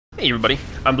Hey everybody,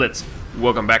 I'm Blitz.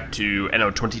 Welcome back to Anno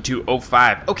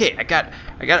 2205. Okay, I got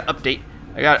an update.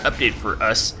 I got an update for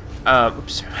us.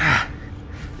 Oops.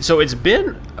 So it's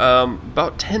been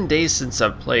about 10 days since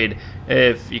I've played.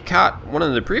 If you caught one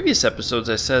of the previous episodes,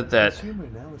 I said that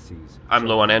I'm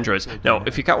low on androids. No,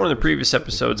 if you caught one of the previous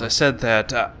episodes, I said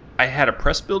that I had a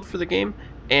press build for the game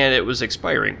and it was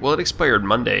expiring. Well, it expired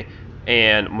Monday,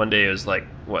 and Monday is like,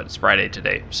 what, it's Friday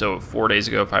today, so 4 days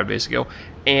ago, 5 days ago,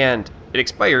 and it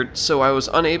expired, so I was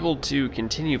unable to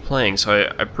continue playing,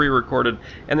 so I pre-recorded,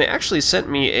 and they actually sent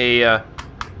me a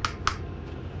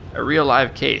real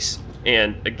live case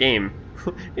and a game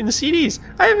in the CDs.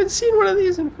 I haven't seen one of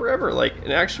these in forever, like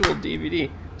an actual DVD,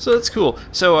 so that's cool.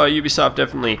 So Ubisoft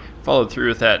definitely followed through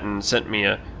with that and sent me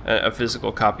a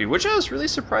physical copy, which I was really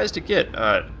surprised to get.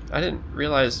 I didn't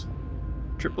realize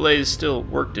AAA still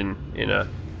worked in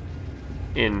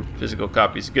physical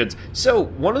copies of goods. So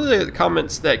one of the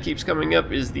comments that keeps coming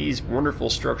up is these wonderful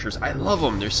structures. I love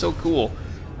them. They're so cool.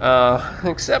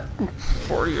 Except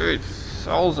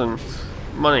 48,000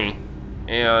 money,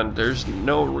 and there's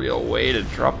no real way to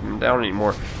drop them down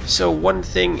anymore. So one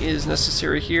thing is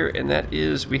necessary here, and that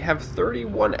is we have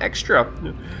 31 extra.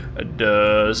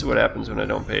 So what happens when I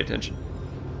don't pay attention?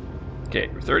 Okay,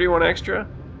 31 extra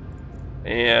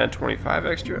and 25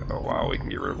 extra. Oh wow, we can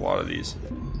get rid of a lot of these.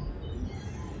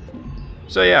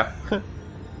 So yeah,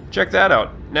 check that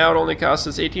out. Now it only costs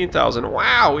us 18,000.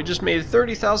 Wow, we just made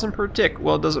 30,000 per tick.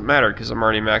 Well, it doesn't matter because I'm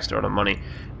already maxed out on money.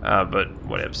 But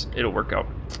whatevs, it'll work out.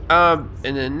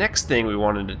 And the next thing we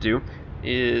wanted to do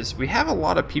is we have a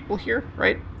lot of people here,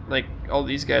 right? Like all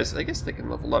these guys, I guess they can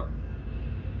level up.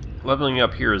 Leveling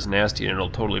up here is nasty and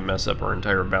it'll totally mess up our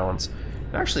entire balance.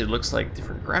 It actually looks like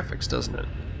different graphics, doesn't it?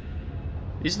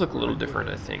 These look a little different,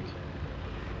 I think.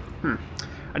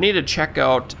 I need to check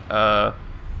out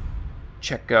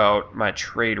my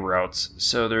trade routes.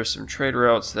 So there's some trade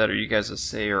routes that you guys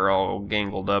say are all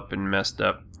gangled up and messed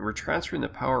up. We're transferring the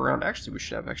power around. Actually, we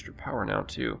should have extra power now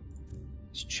too.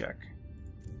 Let's check.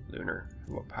 Lunar,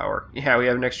 what power? Yeah, we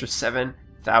have an extra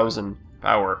 7,000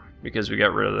 power because we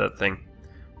got rid of that thing.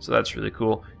 So that's really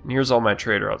cool. And here's all my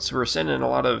trade routes. So we're sending a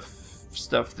lot of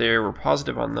stuff there. We're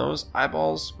positive on those.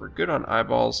 Eyeballs, we're good on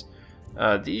eyeballs.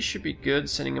 These should be good,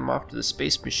 sending them off to the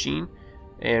space machine,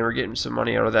 and we're getting some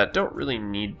money out of that. Don't really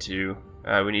need to.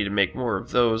 We need to make more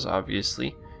of those,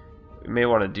 obviously. We may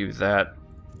want to do that,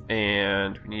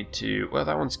 and we need to, well,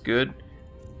 that one's good,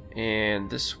 and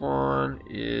this one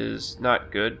is not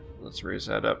good. Let's raise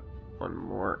that up one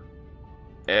more.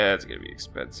 Yeah, it's gonna be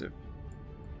expensive.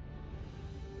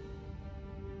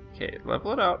 Okay,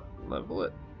 level it out. Level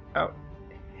it out.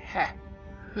 Ha.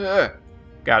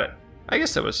 Got it. I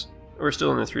guess that was... We're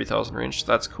still in the 3,000 range,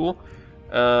 so that's cool.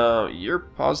 You're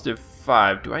positive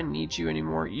 5. Do I need you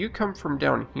anymore? You come from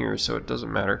down here, so it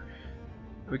doesn't matter.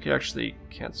 We could actually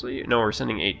cancel you. No, we're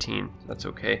sending 18. That's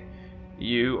okay.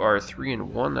 You are 3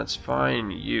 and 1. That's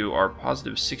fine. You are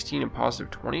positive 16 and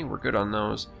positive 20. We're good on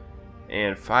those.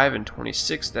 And 5 and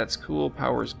 26. That's cool.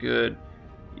 Power's good.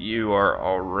 You are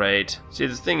alright. See,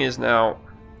 the thing is now...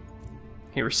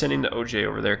 Okay, we're sending the OJ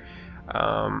over there.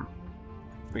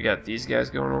 We got these guys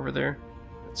going over there.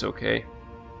 That's okay.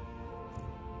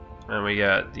 And we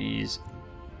got these.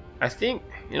 I think,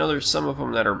 you know, there's some of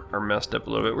them that are messed up a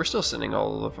little bit. We're still sending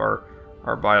all of our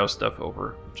bio stuff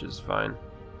over, which is fine.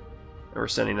 And we're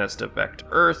sending that stuff back to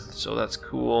Earth, so that's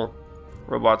cool.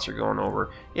 Robots are going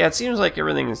over. Yeah, it seems like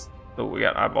everything is... Oh, we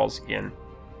got eyeballs again.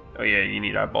 Oh yeah, you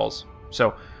need eyeballs.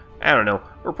 So, I don't know.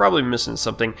 We're probably missing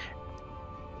something.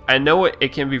 I know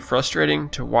it can be frustrating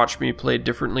to watch me play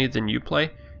differently than you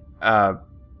play,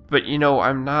 but you know,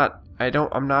 I'm not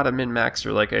a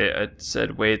min-maxer like I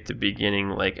said way at the beginning,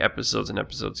 like episodes and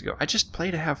episodes ago. I just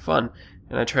play to have fun,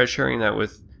 and I try sharing that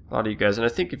with a lot of you guys, and I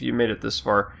think if you made it this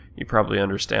far, you probably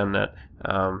understand that.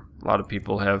 A lot of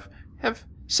people have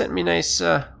sent me nice,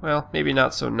 well, maybe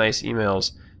not so nice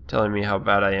emails telling me how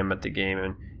bad I am at the game,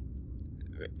 and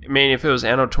I mean, if it was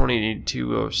Anno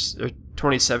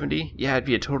 2070, yeah, it'd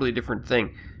be a totally different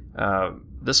thing.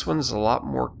 This one's a lot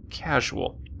more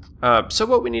casual. So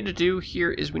what we need to do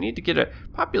here is we need to get a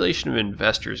population of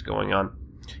investors going on.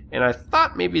 And I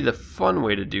thought maybe the fun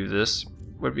way to do this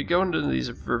would be go into these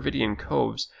Vervidian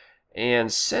coves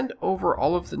and send over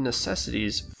all of the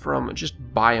necessities from,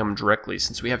 just buy them directly,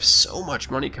 since we have so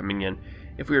much money coming in.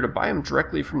 If we were to buy them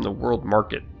directly from the world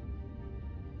market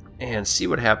and see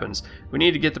what happens, we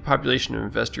need to get the population of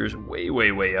investors way,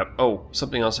 way, way up. Oh,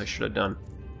 something else I should have done.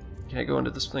 Can I go into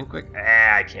this thing quick?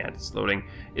 I can't. It's loading.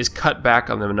 Is cut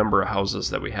back on the number of houses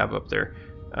that we have up there.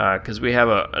 Because we have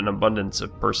an abundance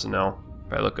of personnel.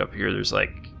 If I look up here, there's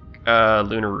like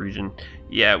lunar region.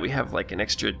 yeah, we have like an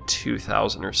extra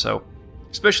 2,000 or so.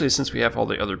 Especially since we have all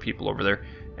the other people over there.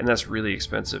 And that's really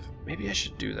expensive. Maybe I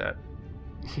should do that.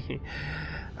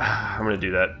 I'm going to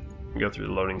do that. Go through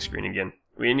the loading screen again.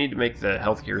 We need to make the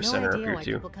healthcare center up here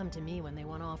too. People come to me when they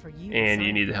want to offer you and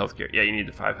you need the healthcare. Yeah, you need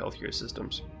the 5 healthcare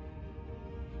systems.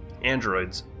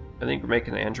 Androids. I think we're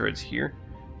making the androids here.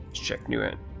 Let's check new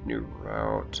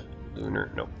route.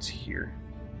 Lunar. Nope, it's here.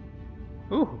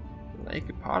 Ooh, Lake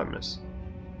Hippopotamus.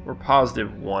 We're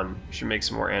positive 1. Should make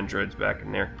some more androids back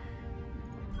in there.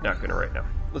 Not gonna right now.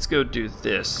 Let's go do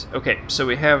this. Okay, so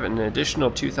we have an additional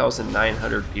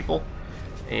 2,900 people.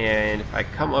 And if I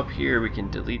come up here, we can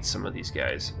delete some of these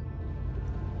guys.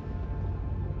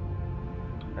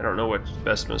 I don't know what's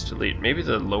best ones to delete. Maybe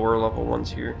the lower level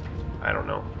ones here? I don't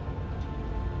know.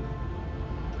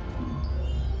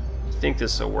 I think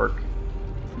this will work.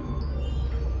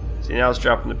 See, now it's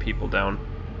dropping the people down.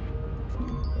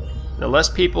 Now, less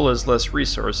people is less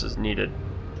resources needed.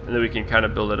 And then we can kind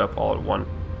of build it up all at once.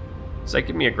 Does that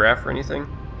give me a graph or anything?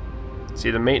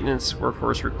 See, the maintenance,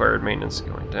 workforce required maintenance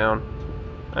going down.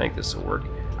 I think this will work.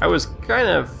 I was kind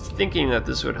of thinking that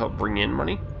this would help bring in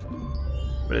money,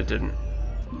 but it didn't.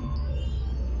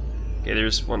 Okay,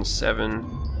 there's 1.7.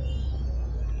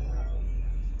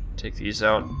 Take these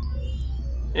out.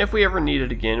 And if we ever need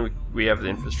it again, we have the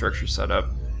infrastructure set up.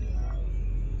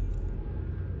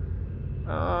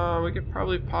 We could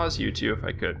probably pause you two if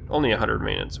I could. Only 100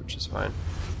 maintenance, which is fine.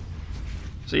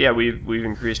 So yeah, we've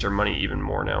increased our money even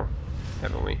more now,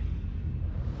 haven't we?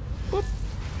 Whoop.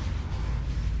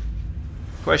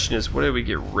 Question is, what did we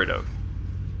get rid of?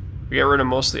 We got rid of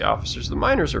most of the officers. The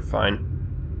miners are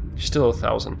fine. Still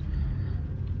 1,000.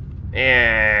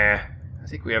 I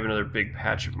think we have another big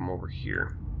patch of them over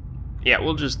here. Yeah,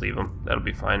 we'll just leave them. That'll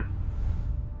be fine.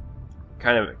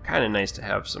 Kind of nice to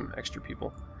have some extra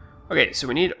people. Okay, so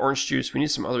we need orange juice. We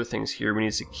need some other things here. We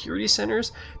need security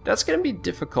centers. That's going to be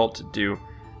difficult to do.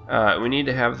 We need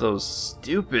to have those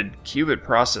stupid qubit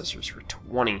processors for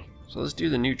 20. So let's do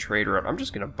the new trade route. I'm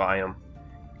just going to buy them.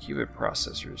 Qubit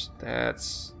processors.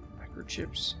 That's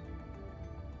microchips.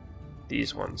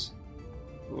 These ones.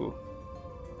 Ooh.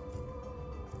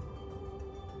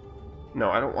 No,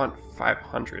 I don't want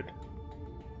 500.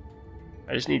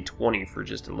 I just need 20 for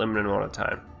just a limited amount of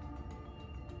time.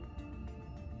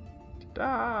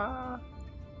 Ta-da!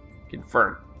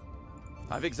 Confirm.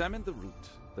 I've examined the route.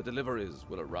 The deliveries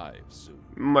will arrive soon.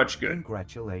 Much good.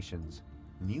 Congratulations.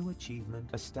 New achievement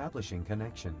establishing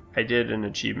connection. I did an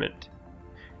achievement.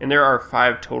 And there are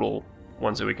 5 total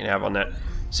ones that we can have on that.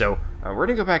 So we're going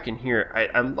to go back in here.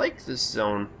 I like this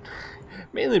zone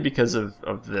mainly because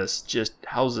of this. Just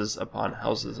houses upon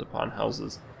houses upon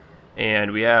houses.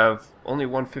 And we have only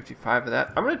 155 of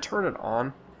that. I'm going to turn it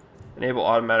on. Enable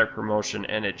automatic promotion,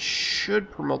 and it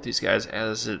should promote these guys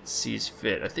as it sees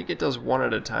fit. I think it does one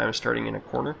at a time starting in a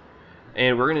corner.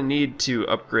 And we're going to need to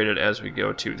upgrade it as we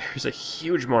go too. There's a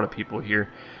huge amount of people here.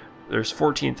 There's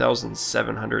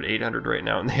 14,700, 800 right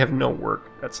now, and they have no work.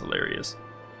 That's hilarious.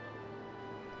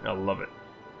 I love it.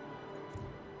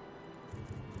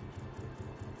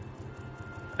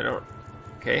 I don't...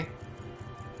 Okay.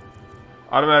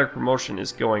 Automatic promotion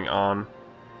is going on.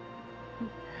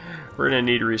 We're going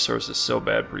to need resources so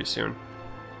bad pretty soon.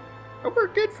 But we're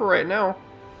good for right now.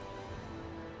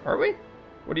 Are we?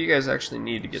 What do you guys actually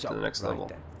need to get to the next level?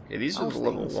 Then. Okay, these are the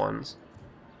level 1s.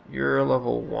 You're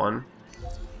level 1.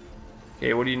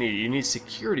 Okay, what do you need? You need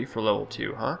security for level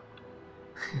 2, huh?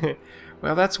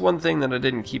 Well, that's one thing that I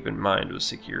didn't keep in mind was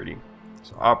security.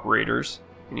 So operators,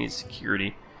 you need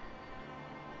security.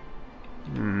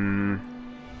 Now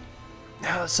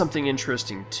that's something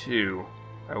interesting too.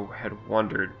 I had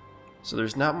wondered. So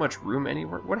there's not much room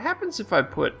anywhere. What happens if I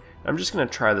put... I'm just going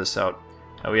to try this out.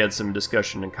 We had some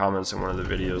discussion and comments in one of the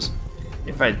videos.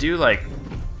 If I do like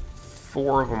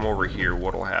 4 of them over here,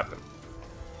 what'll happen?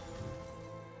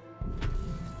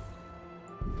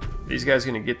 These guys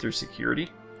going to get their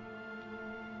security?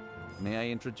 May I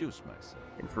introduce myself?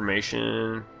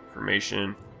 Information,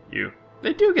 you.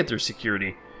 They do get their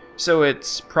security. So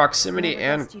it's proximity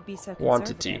and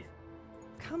quantity.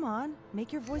 Come on,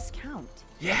 make your voice count.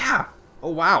 Yeah! Oh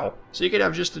wow. So you could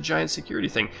have just a giant security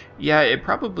thing. Yeah, it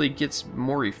probably gets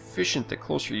more efficient the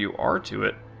closer you are to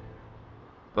it.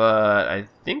 But I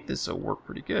think this will work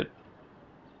pretty good.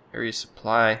 Area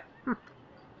supply.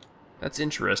 That's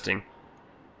interesting.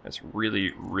 That's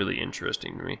really, really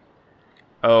interesting to me.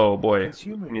 Oh boy,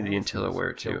 we need the intel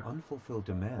aware too. Unfulfilled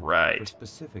demand right. For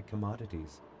specific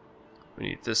commodities. We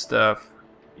need this stuff.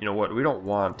 You know what? We don't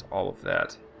want all of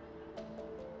that.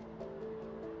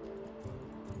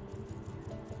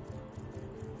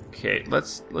 Okay,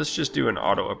 let's just do an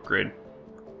auto upgrade.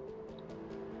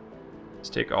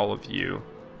 take all of you.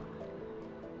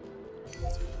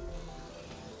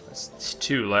 That's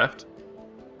 2 left.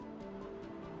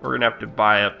 We're gonna have to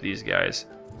buy up these guys.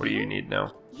 What do you need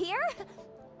now? Here?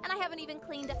 And I haven't even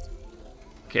cleaned up.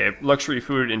 Okay, luxury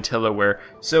food and tilloware.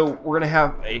 So we're gonna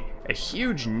have a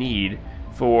huge need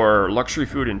for luxury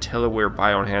food and tilloware,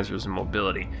 bioenhancers, and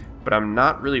mobility. But I'm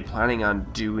not really planning on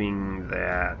doing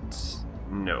that.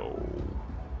 No.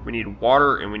 We need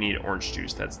water and we need orange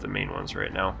juice. That's the main ones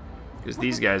right now. Because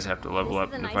these guys have to level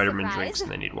up in the vitamin drinks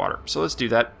and they need water. So let's do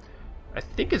that. I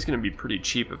think it's going to be pretty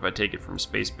cheap if I take it from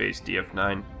Space Base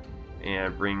DF9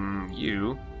 and bring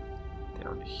you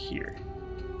down to here.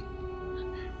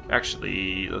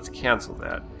 Actually, let's cancel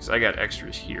that because I got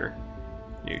extras here.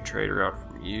 New trader out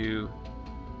from you.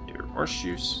 Do orange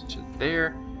juice to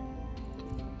there.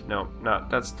 No, not.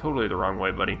 That's totally the wrong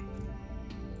way, buddy.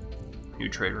 New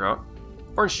trader out.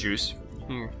 Orange juice from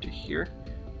here to here.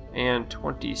 And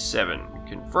 27.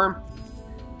 Confirm.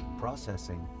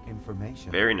 Processing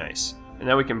information. Very nice. And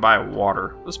now we can buy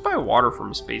water. Let's buy water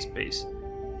from Space Base.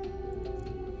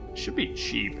 Should be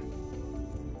cheap.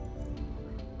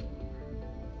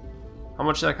 How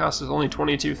much that cost is only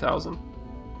 22,000.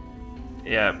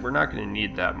 Yeah, we're not going to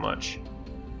need that much.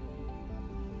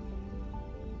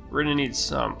 We're going to need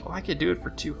some. Oh, I could do it for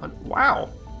 200. Wow.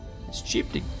 It's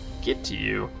cheap to get to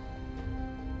you.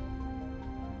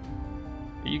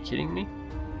 Are you kidding me?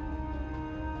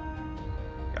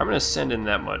 I'm going to send in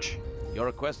that much. Your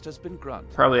request has been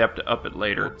granted. Probably have to up it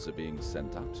later. Notes are being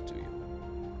sent out to you.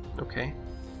 Okay.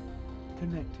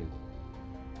 Connected.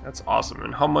 That's awesome.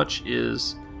 And how much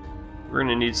is... We're going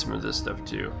to need some of this stuff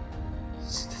too.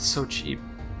 It's so cheap.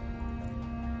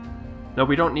 No,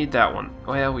 we don't need that one.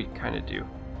 Oh yeah, we kind of do.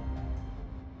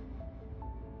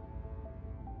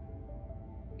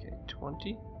 Okay,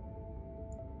 20.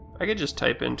 I could just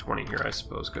type in 20 here, I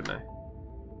suppose, couldn't I?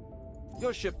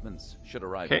 Your shipments should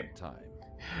arrive Okay. in time.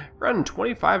 Running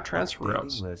 25 transfer Updating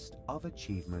routes. list of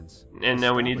achievements. And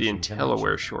now we need the Establishing IntelliWare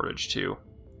connection. shortage too.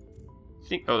 I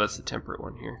think, oh, that's the temperate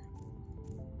one here.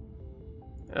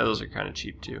 Yeah, those are kind of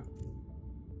cheap too.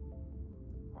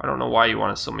 I don't know why you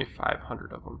want to sell me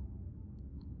 500 of them.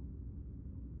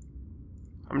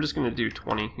 I'm just going to do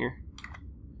 20 here.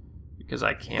 Because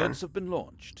I can. Events have been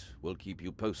launched. We'll keep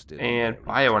you posted. on And their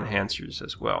bioenhancers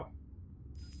as well.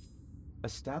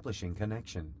 Establishing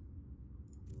connection.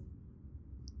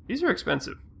 These are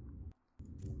expensive.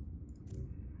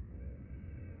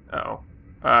 Uh-oh.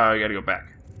 I gotta go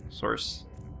back. Source.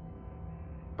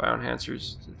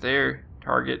 Bioenhancers to there.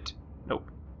 Target.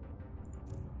 Nope.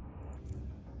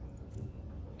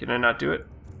 Can I not do it?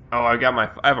 Oh, I got my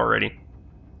 5 already.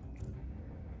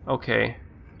 Okay.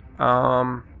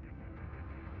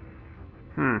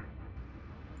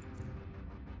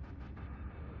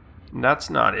 That's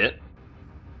not it.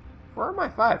 Where are my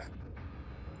 5?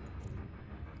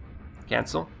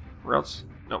 Cancel. Routes?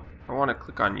 No. I want to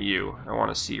click on you. I want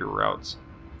to see your routes.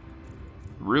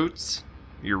 Routes?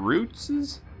 Your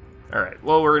routes? Alright,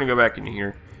 well, we're going to go back in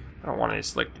here. I don't want to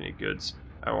select any goods.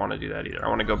 I don't want to do that either. I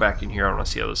want to go back in here. I want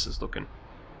to see how this is looking.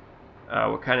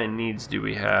 What kind of needs do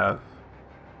we have?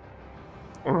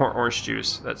 More orange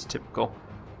juice. That's typical.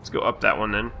 Let's go up that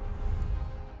one then.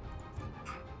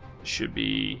 Should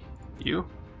be you.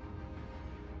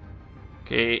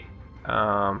 Okay.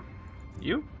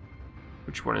 You?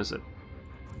 Which one is it?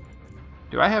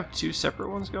 Do I have 2 separate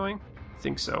ones going? I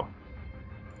think so.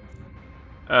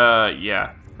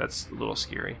 Yeah. That's a little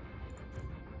scary.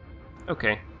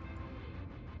 Okay.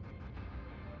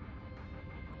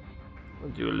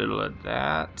 We'll do a little of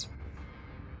that.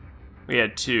 We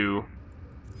had 2.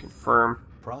 Confirm.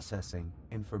 Processing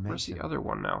information. Where's the other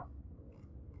one now?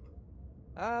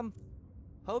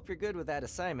 Hope you're good with that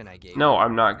assignment I gave you. No,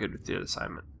 I'm not good with the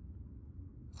assignment.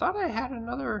 Thought I had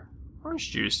another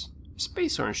orange juice.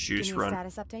 Space orange juice Give me a run.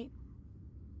 status update.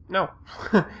 No.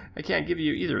 I can't give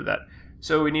you either of that.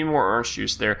 So we need more orange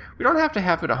juice there. We don't have to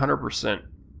have it 100%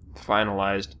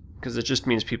 finalized, because it just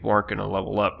means people aren't going to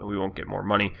level up and we won't get more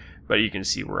money. But you can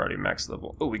see we're already max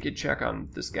level. Oh, we could check on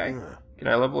this guy. Can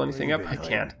I level anything up? I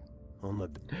can't.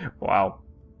 Wow.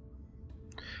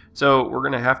 So we're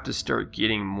going to have to start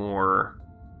getting more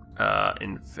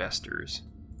investors.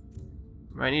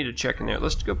 Might need to check in there.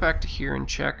 Let's go back to here and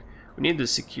check. We need the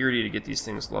security to get these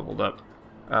things leveled up.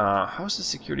 How's the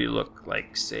security look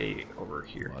like, say, over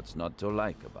here? What's not to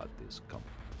like about this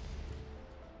company?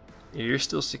 Yeah, you're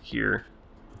still secure.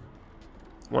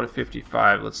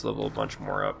 155. Let's level a bunch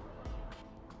more up.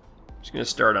 Just going to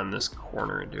start on this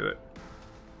corner and do it.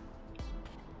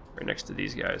 Right next to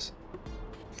these guys.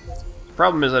 The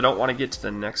problem is I don't want to get to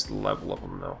the next level of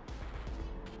them, though.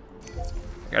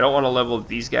 I don't want to level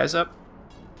these guys up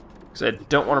Because I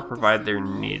don't want to provide their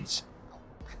needs.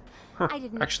 Huh, I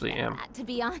didn't actually expect am. that, to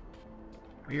be honest.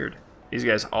 Weird. These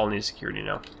guys all need security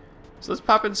now. So let's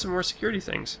pop in some more security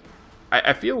things.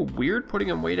 I feel weird putting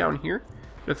them way down here,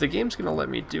 but if the game's going to let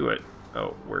me do it...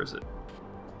 Oh, where is it?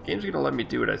 Game's going to let me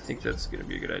do it, I think that's going to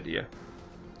be a good idea.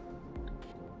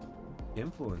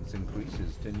 Influence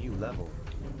increases to new level.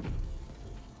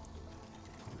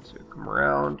 So come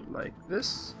around like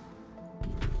this.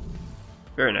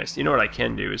 Very nice. You know what I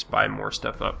can do is buy more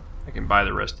stuff up. I can buy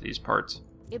the rest of these parts.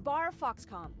 Ibar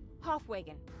Foxcom,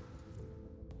 Hofwagen.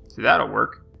 See, that'll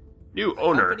work. New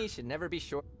owner. Company should never be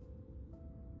short.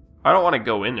 I don't want to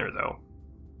go in there, though.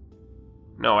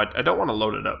 No, I don't want to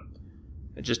load it up.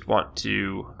 I just want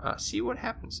to see what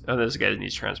happens. Oh, this guy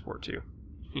needs transport, too.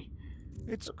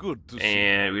 It's good to see.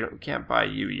 And we can't buy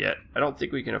you yet. I don't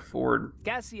think we can afford...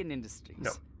 Cassian Industries.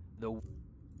 No. The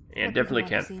And definitely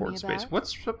can't afford space.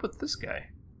 What's up with this guy?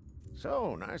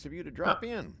 So, nice of you to drop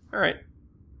in. Alright.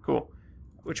 Cool.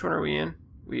 Which one are we in?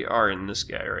 We are in this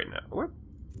guy right now. What?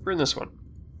 We're in this one.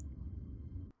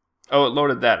 Oh, it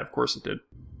loaded that. Of course it did.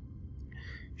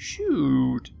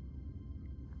 Shoot.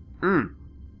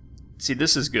 See,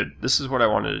 this is good. This is what I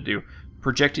wanted to do.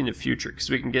 Projecting the future, because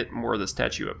we can get more of the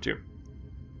statue up too.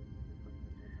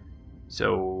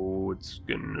 So, it's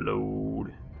gonna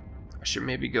load. I should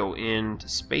maybe go into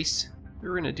space. We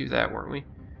were gonna do that, weren't we?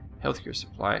 Healthcare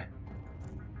supply.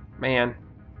 Man.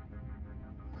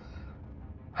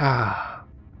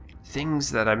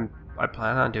 Things that I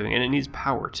plan on doing, and it needs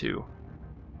power too.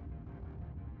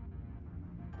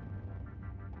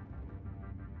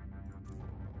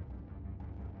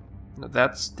 No,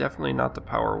 that's definitely not the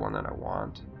power one that I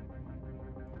want.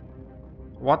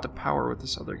 I want the power with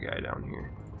this other guy down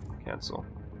here. Cancel.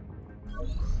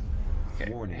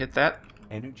 Okay, Warning. hit that.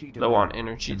 Energy Low on demand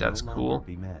energy, can that's no longer cool.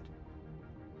 be met.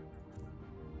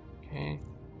 Okay.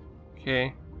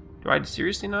 Okay. Do I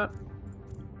seriously not?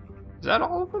 Is that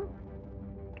all of them?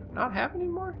 Do I not have any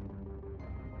more?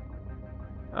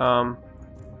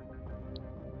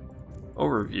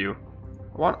 Overview.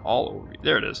 I want all overview.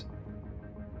 There it is.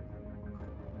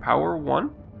 Power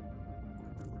 1.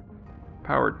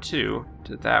 Power 2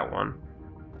 to that one.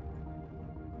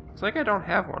 Looks like I don't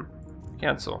have one.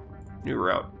 Cancel. New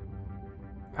route.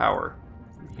 Power.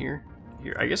 From here.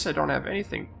 Here. I guess I don't have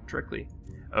anything directly.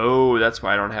 Oh, that's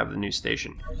why I don't have the new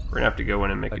station. We're gonna have to go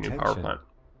in and make a new power Attention. plant.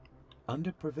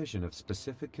 Under provision of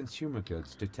specific consumer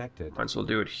goods detected. Might as well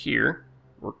do it here.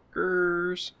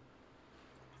 Workers.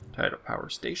 Title power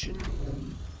station.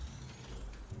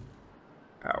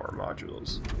 Power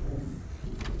modules.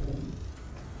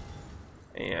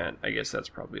 And I guess that's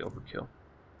probably overkill.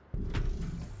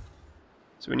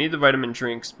 So we need the vitamin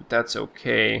drinks, but that's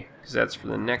okay, because that's for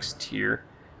the next tier.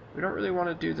 We don't really want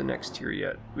to do the next tier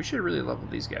yet. We should really level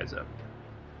these guys up.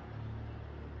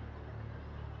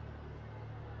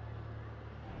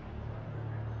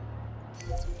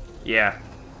 Yeah.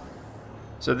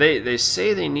 So they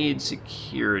say they need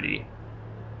security.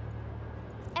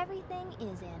 Everything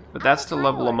is in. But that's to high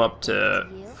level them order, up to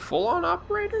thanks you. full-on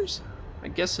operators? I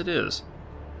guess it is.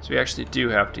 So we actually do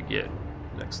have to get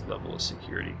next level of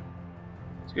security.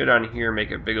 Let's go down here and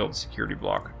make a big old security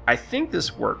block. I think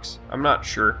this works. I'm not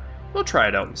sure. We'll try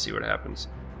it out and see what happens.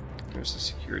 There's the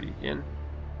security again.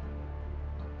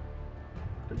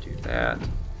 Do that. Do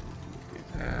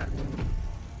that.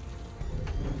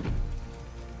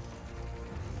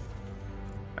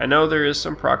 I know there is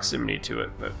some proximity to it,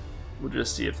 but we'll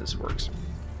just see if this works.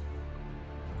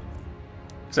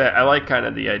 So I like kind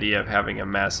of the idea of having a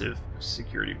massive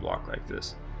security block like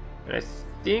this. And I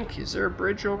think, is there a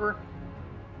bridge over?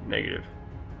 Negative.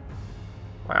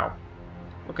 Wow.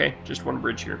 Okay, just one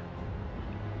bridge here.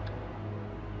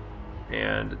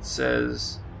 And it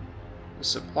says the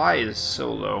supply is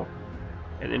so low,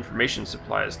 and information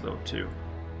supply is low too.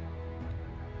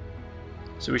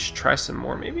 So we should try some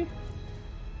more maybe?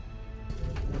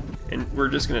 And we're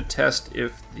just going to test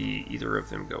if either of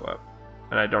them go up.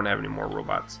 And I don't have any more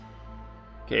robots.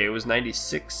 Okay, it was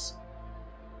 96.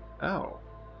 Oh.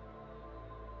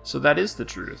 So that is the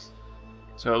truth.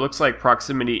 So it looks like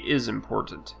proximity is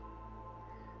important.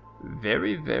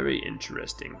 Very, very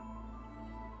interesting.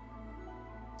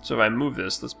 So if I move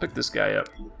this, let's pick this guy up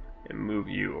and move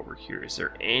you over here. Is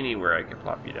there anywhere I can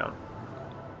plop you down?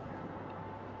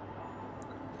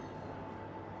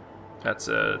 That's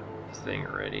a thing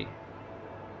already.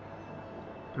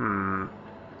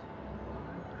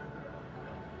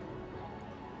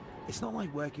 It's not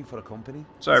like working for a company.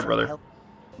 Sorry, It's like brother.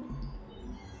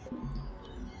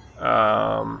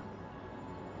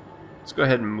 Let's go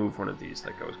ahead and move one of these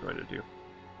like I was going to do.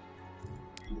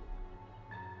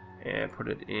 and put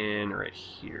it in right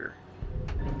here.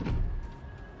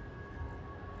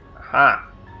 Aha!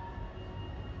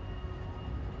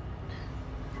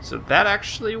 So that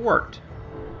actually worked.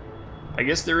 I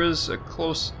guess there is a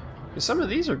close... Some of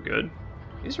these are good.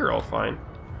 These are all fine.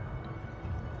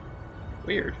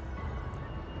 Weird.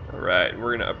 Alright,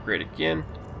 we're going to upgrade again.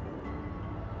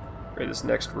 Upgrade this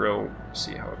next row,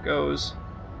 see how it goes.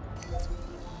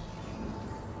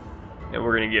 And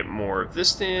we're going to get more of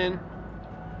this in.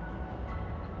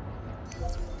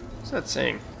 What's that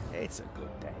saying? It's a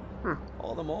good day.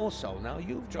 All the more so now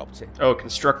you've dropped it. Oh,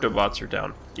 Constructobots are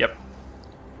down. Yep.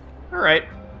 Alright.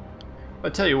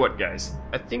 I'll tell you what, guys.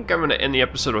 I think I'm going to end the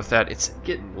episode with that. It's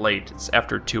getting late. It's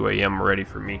after 2 a.m. already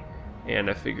for me. And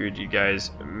I figured you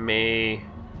guys may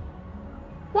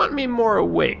want me more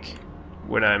awake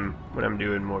when I'm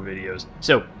doing more videos.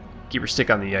 So, keep your stick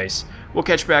on the ice. We'll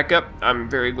catch back up. I'm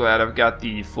very glad I've got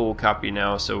the full copy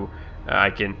now, so I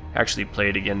can actually play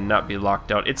it again and not be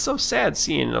locked out. It's so sad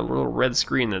seeing a little red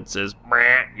screen that says,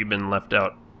 "You've been left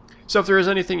out." So if there is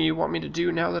anything you want me to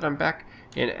do now that I'm back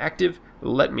and active,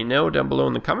 let me know down below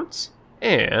in the comments.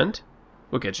 And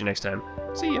we'll catch you next time.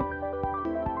 See ya.